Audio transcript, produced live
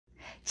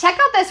Check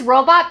out this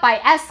robot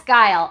by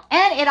S-Guile,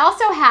 and it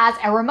also has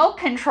a remote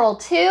control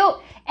too,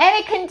 and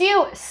it can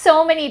do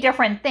so many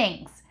different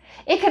things.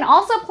 It can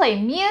also play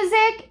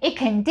music, it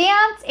can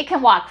dance, it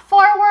can walk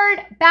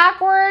forward,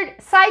 backward,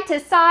 side to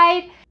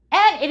side,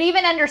 and it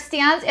even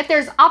understands if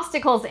there's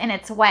obstacles in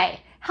its way.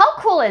 How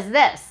cool is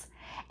this?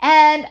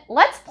 And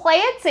let's play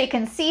it so you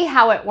can see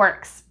how it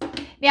works.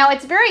 Now,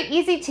 it's very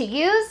easy to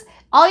use.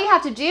 All you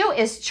have to do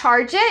is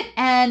charge it,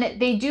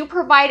 and they do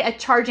provide a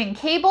charging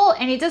cable,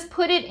 and you just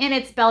put it in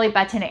its belly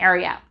button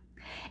area.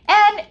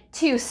 And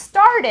to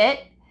start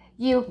it,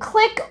 you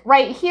click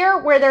right here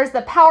where there's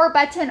the power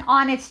button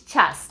on its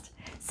chest.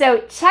 So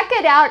check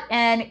it out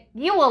and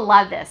you will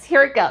love this.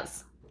 Here it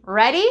goes.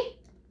 Ready?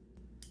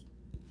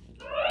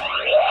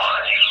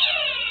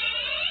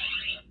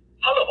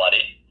 Hello,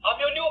 buddy. I'm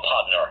your new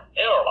partner,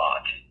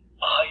 Airlock.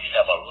 I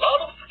have a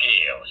lot of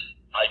skills.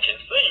 I can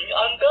sing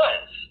and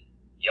dance.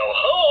 Yo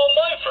ho,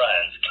 my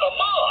friends, come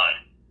on.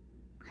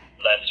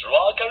 Let's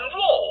rock and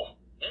roll.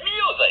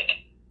 Music.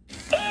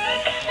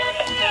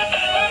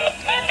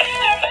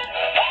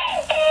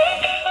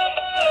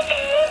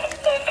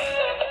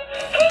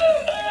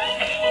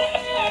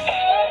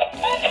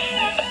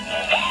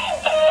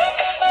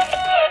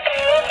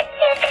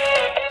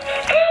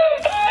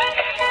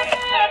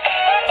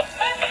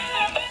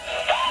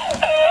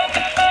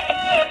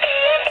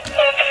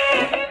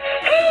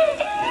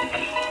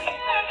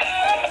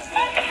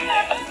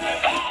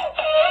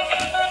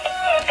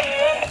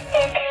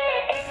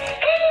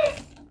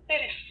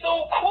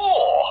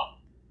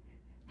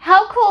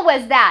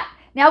 Was that?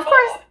 Now, of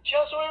course,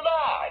 just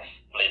relax.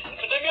 Listen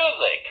to the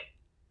music.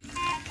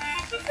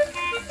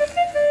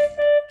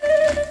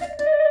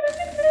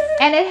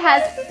 And it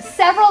has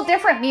several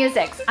different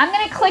musics. I'm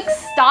going to click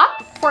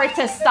stop for it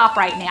to stop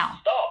right now.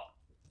 Stop.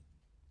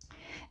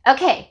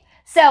 Okay,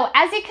 so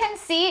as you can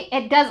see,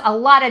 it does a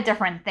lot of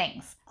different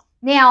things.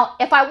 Now,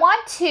 if I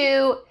want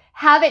to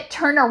have it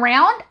turn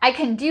around, I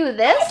can do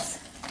this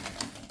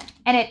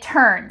and it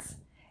turns.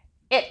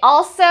 It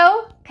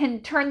also can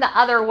turn the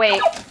other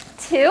way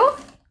too.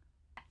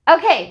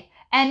 Okay,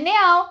 and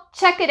now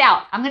check it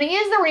out. I'm going to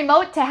use the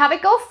remote to have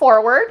it go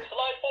forward.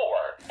 Slide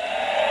forward.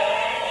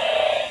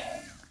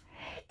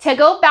 To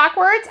go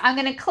backwards, I'm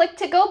going to click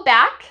to go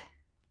back.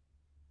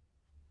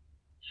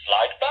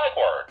 Slide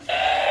backward.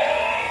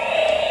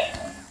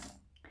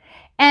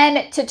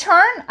 And to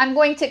turn, I'm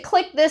going to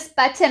click this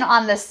button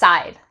on the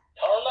side.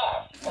 Turn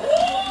left.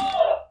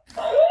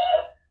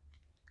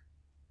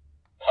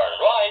 Turn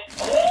right.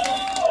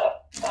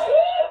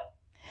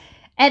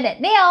 And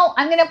now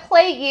I'm going to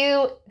play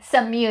you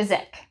some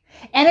music.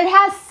 And it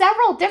has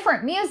several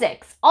different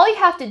musics. All you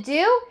have to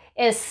do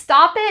is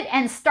stop it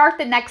and start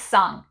the next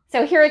song.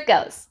 So here it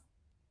goes.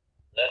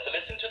 Let's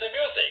listen to the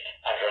music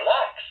and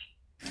relax.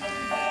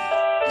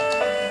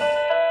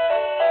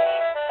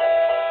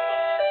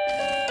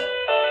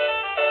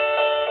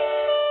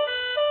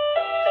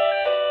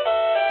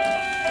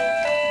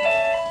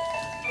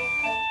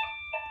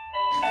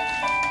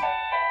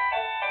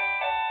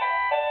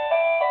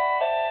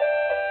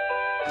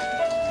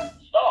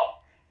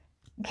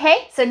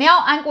 Okay, so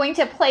now I'm going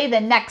to play the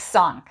next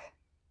song.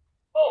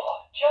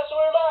 Oh, just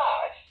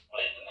relax.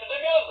 Listen to the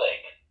music.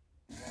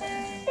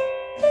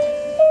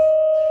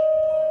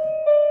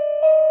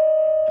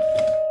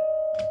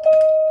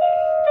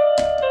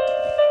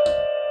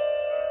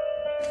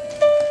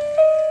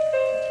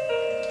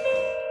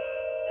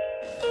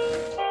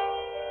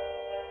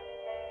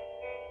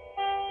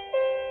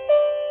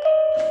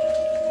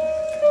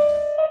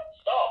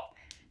 Stop.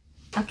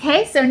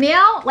 Okay, so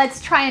now let's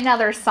try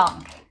another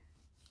song.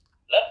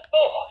 Let's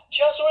go.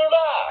 Just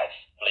relax.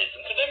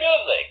 Listen to the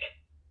music.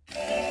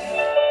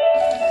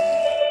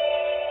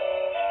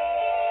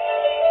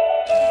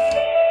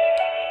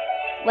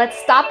 Let's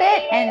stop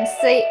it and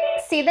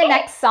see the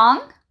next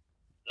song.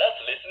 Let's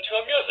listen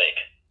to music.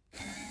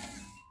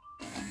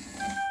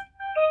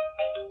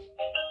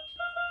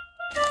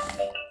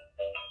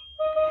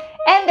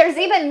 And there's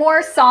even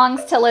more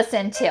songs to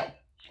listen to.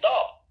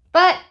 Stop.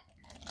 But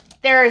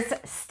there's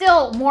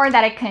still more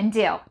that it can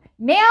do.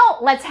 Now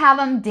let's have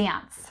them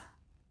dance.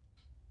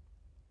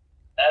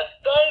 Let's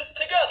dance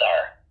together.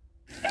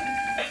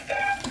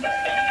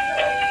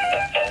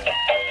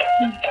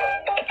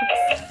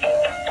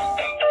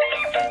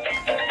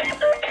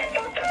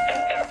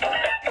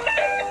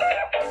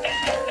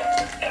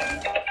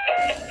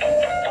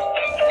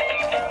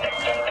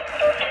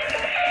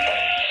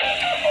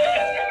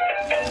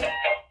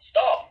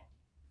 Stop.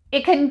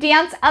 It can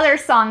dance other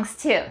songs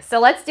too. So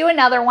let's do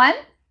another one.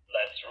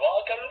 Let's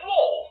rock and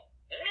roll.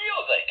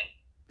 Music.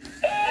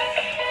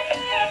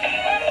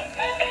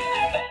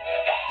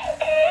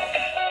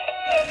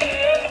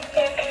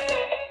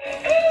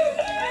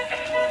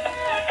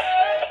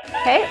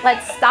 Okay,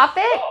 let's stop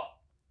it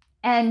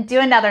and do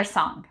another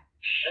song.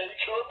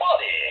 Shake your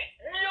body.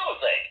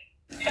 Music.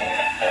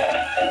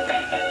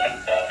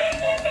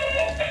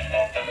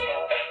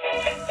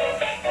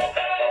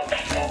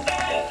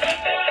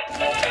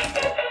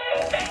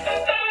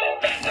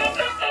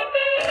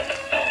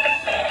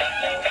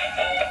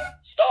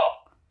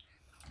 Stop.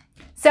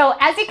 So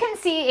as you can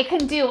see, it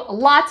can do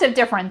lots of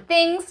different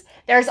things.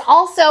 There's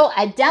also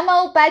a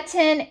demo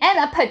button and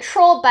a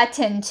patrol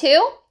button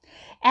too.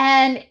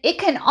 And it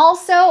can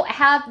also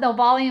have the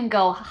volume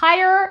go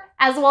higher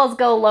as well as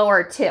go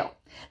lower too.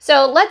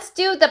 So let's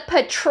do the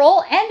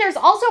patrol, and there's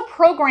also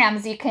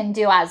programs you can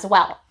do as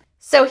well.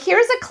 So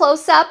here's a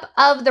close-up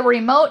of the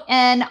remote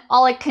and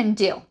all it can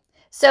do.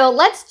 So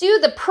let's do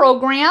the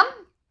program.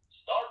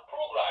 Start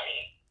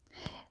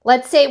programming.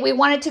 Let's say we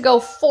want it to go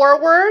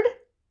forward,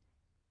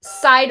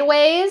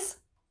 sideways,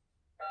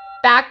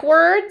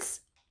 backwards,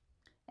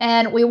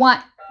 and we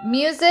want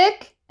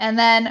music, and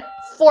then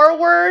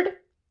forward,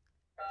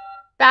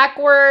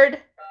 backward,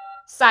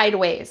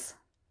 sideways.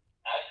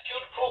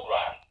 Execute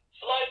program.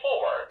 Slide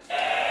forward.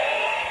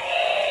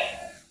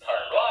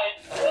 Turn right.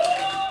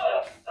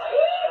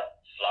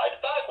 Slide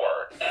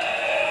backward.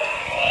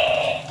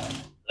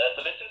 Let's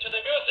listen to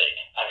the music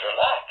and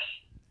relax.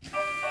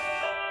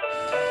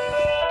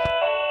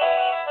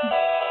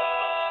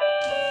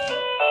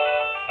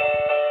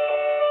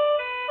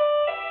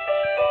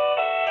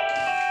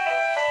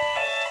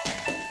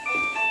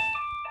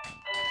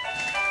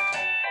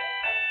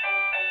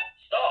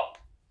 Stop.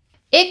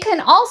 It can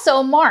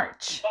also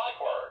march.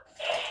 Backward.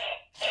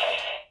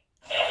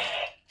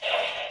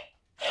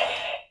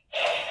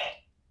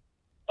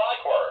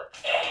 Backward.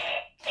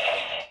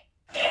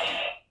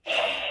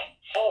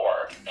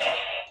 Forward.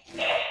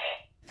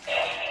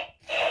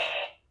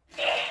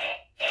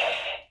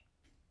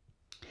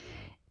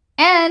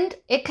 And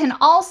it can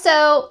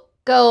also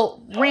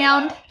go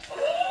round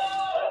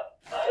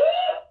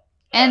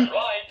and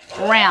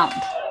Right. round.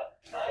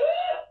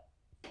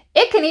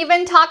 It can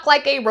even talk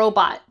like a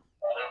robot.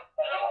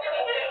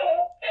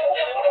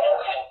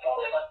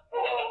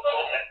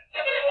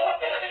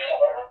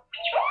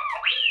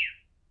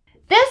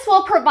 This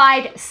will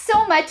provide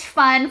so much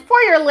fun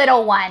for your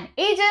little one,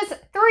 ages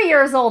 3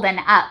 years old and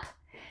up.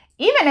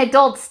 Even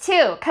adults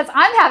too, because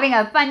I'm having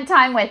a fun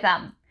time with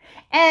them.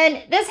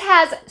 And this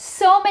has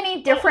so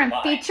many different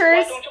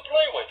features. Why don't you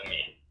play with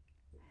me?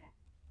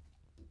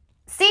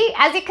 See,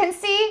 as you can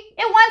see,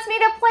 it wants me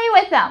to play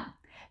with them.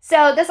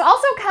 So this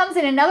also comes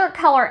in another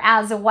color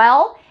as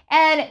well.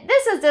 And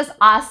this is just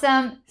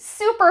awesome,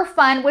 super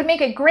fun, would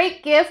make a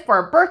great gift for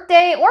a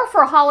birthday or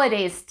for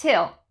holidays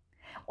too.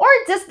 Or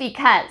just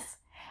because.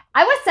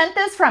 I was sent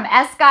this from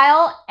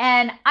Esguile,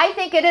 and I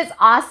think it is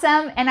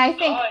awesome, and I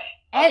think... Hi,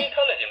 I'm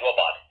intelligent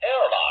robot,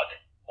 Airlock.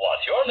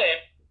 What's your name?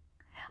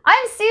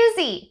 I'm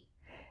Susie.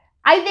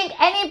 I think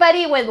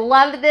anybody would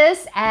love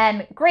this,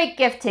 and great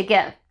gift to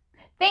give.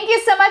 Thank you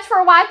so much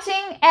for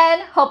watching,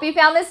 and hope you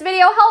found this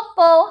video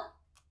helpful.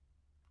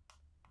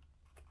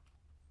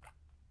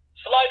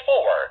 Slide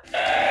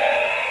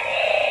forward.